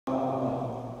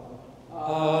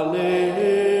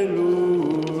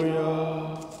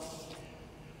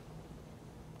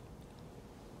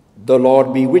The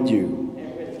Lord be with you.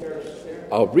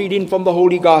 A reading from the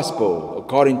Holy Gospel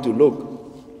according to Luke.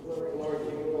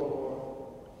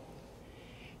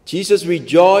 Jesus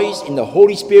rejoiced in the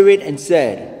Holy Spirit and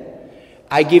said,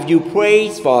 I give you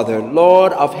praise, Father,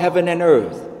 Lord of heaven and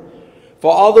earth.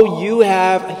 For although you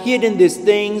have hidden these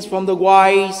things from the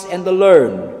wise and the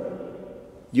learned,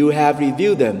 you have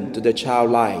revealed them to the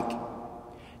childlike.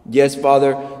 Yes,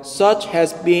 Father, such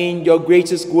has been your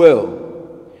gracious will.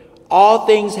 All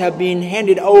things have been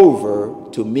handed over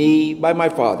to me by my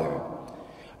Father.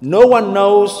 No one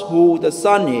knows who the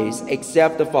Son is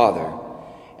except the Father,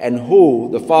 and who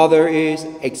the Father is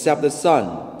except the Son,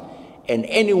 and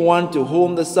anyone to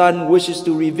whom the Son wishes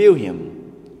to reveal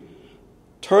him.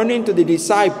 Turning to the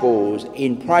disciples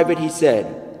in private, he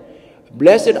said,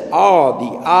 Blessed are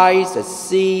the eyes that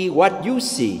see what you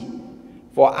see.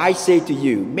 For I say to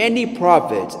you, many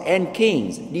prophets and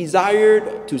kings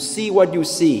desired to see what you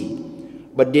see,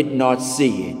 but did not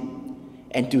see it,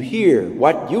 and to hear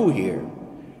what you hear,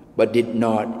 but did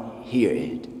not hear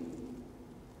it.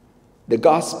 The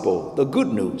Gospel, the good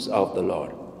news of the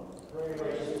Lord. Praise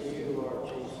to you, Lord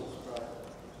Jesus Christ.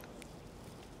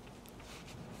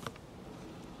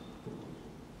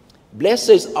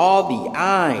 Blessed are the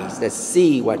eyes that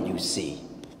see what you see,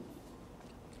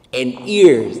 and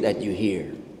ears that you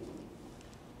hear.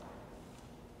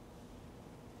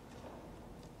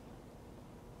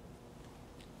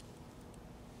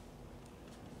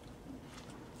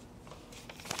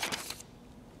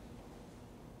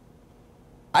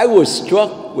 I was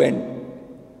struck when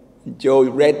Joe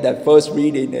read that first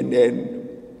reading, and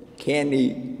then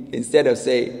Kenny, instead of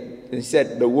saying, he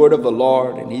said the word of the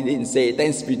Lord, and he didn't say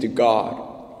thanks be to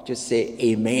God, just say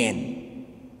amen.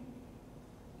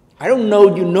 I don't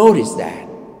know you noticed that.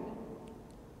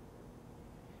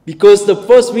 Because the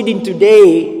first reading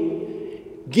today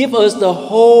gives us the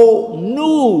whole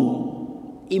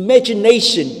new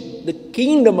imagination, the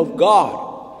kingdom of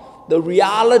God, the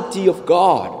reality of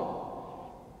God.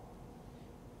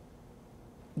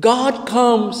 God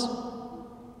comes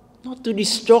not to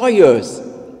destroy us,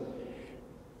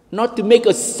 not to make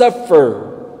us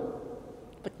suffer,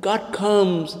 but God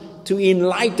comes to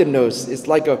enlighten us. It's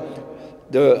like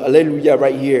the Alleluia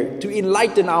right here, to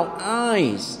enlighten our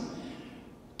eyes,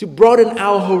 to broaden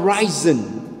our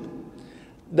horizon.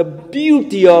 The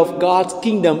beauty of God's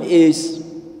kingdom is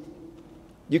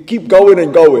you keep going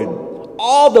and going.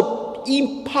 All the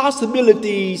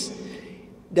impossibilities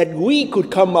that we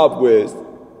could come up with,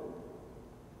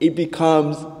 it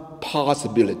becomes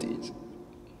possibilities.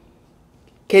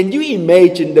 Can you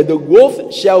imagine that the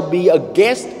wolf shall be a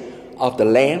guest of the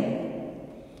lamb?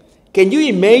 Can you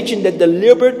imagine that the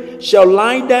leopard shall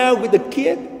lie down with the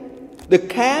kid? The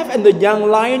calf and the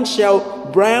young lion shall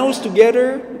browse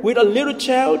together with a little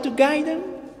child to guide them?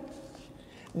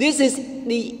 This is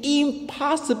the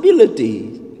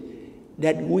impossibility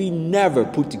that we never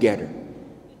put together.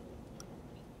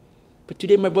 But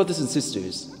today, my brothers and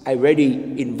sisters, I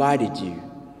already invited you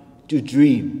to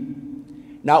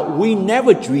dream. Now, we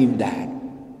never dreamed that.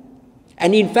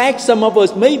 And in fact, some of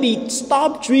us maybe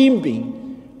stopped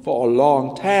dreaming for a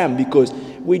long time because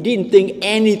we didn't think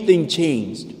anything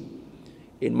changed.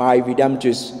 In my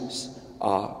Redemptorist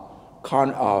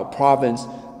province,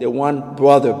 the one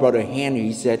Brother Henry,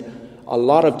 he said, a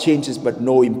lot of changes but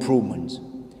no improvements.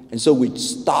 And so we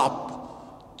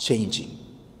stopped changing.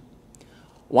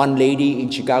 One lady in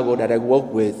Chicago that I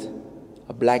worked with,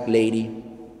 a black lady,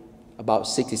 about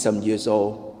 60-some years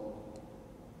old,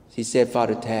 she said,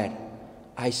 Father Ted,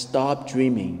 I stopped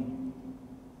dreaming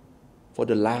for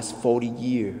the last 40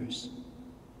 years.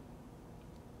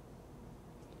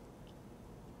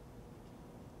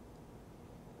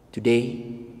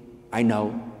 Today, I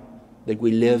know that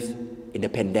we live in a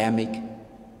pandemic,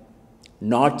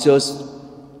 not just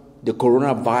the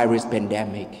coronavirus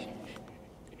pandemic.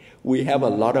 We have a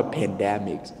lot of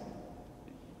pandemics.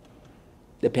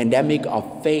 The pandemic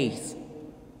of faith.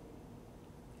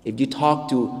 If you talk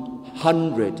to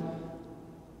 100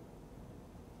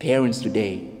 parents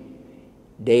today,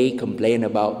 they complain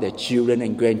about their children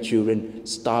and grandchildren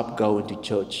stop going to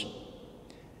church.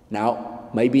 Now,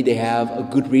 maybe they have a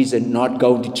good reason not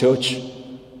going to church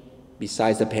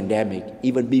besides the pandemic.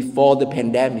 Even before the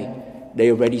pandemic,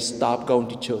 they already stopped going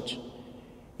to church.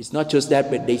 It's not just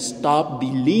that, but they stop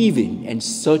believing and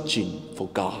searching for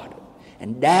God.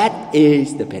 And that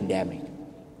is the pandemic.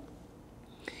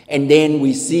 And then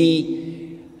we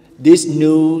see this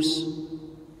news,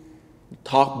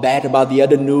 talk bad about the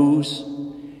other news.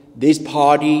 This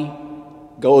party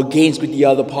go against with the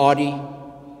other party.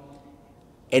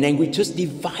 And then we just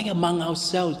divide among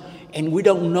ourselves. And we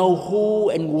don't know who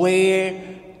and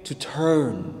where to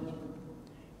turn.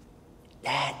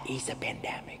 That is a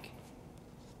pandemic.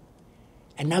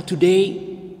 And now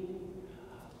today,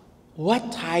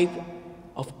 what type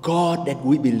of God that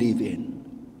we believe in?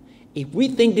 If we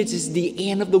think this is the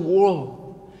end of the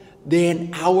world,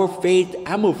 then our faith,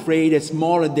 I'm afraid, is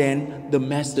smaller than the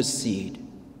mustard seed.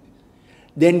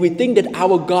 Then we think that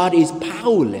our God is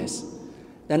powerless.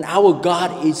 Then our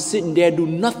God is sitting there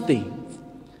doing nothing.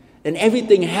 And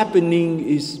everything happening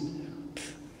is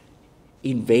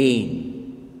in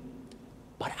vain.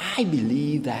 But I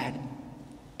believe that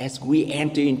as we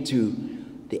enter into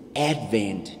the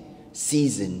Advent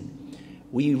season,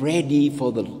 we're ready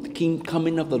for the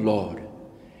coming of the Lord.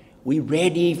 We're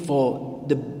ready for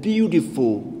the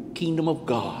beautiful kingdom of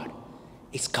God.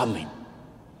 It's coming.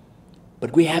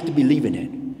 But we have to believe in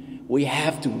it. We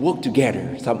have to work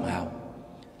together somehow.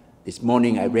 This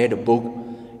morning I read a book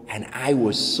and I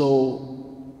was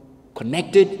so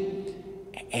connected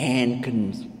and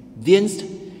convinced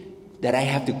that I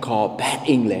have to call bad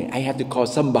English. I have to call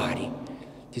somebody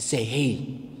to say,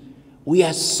 hey, we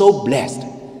are so blessed.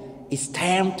 It's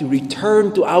time to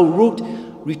return to our root,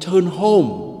 return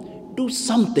home. Do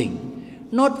something,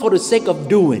 not for the sake of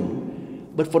doing,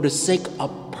 but for the sake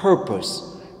of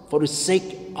purpose, for the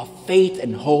sake of faith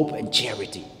and hope and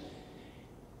charity.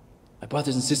 My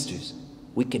brothers and sisters,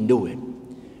 we can do it.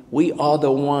 We are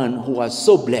the ones who are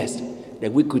so blessed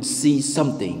that we could see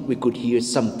something, we could hear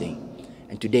something.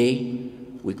 And today,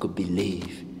 we could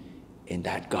believe in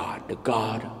that God, the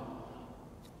God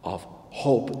of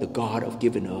hope, the God of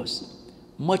giving us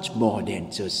much more than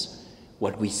just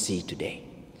what we see today.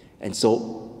 And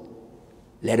so,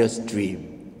 let us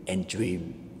dream and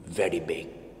dream very big.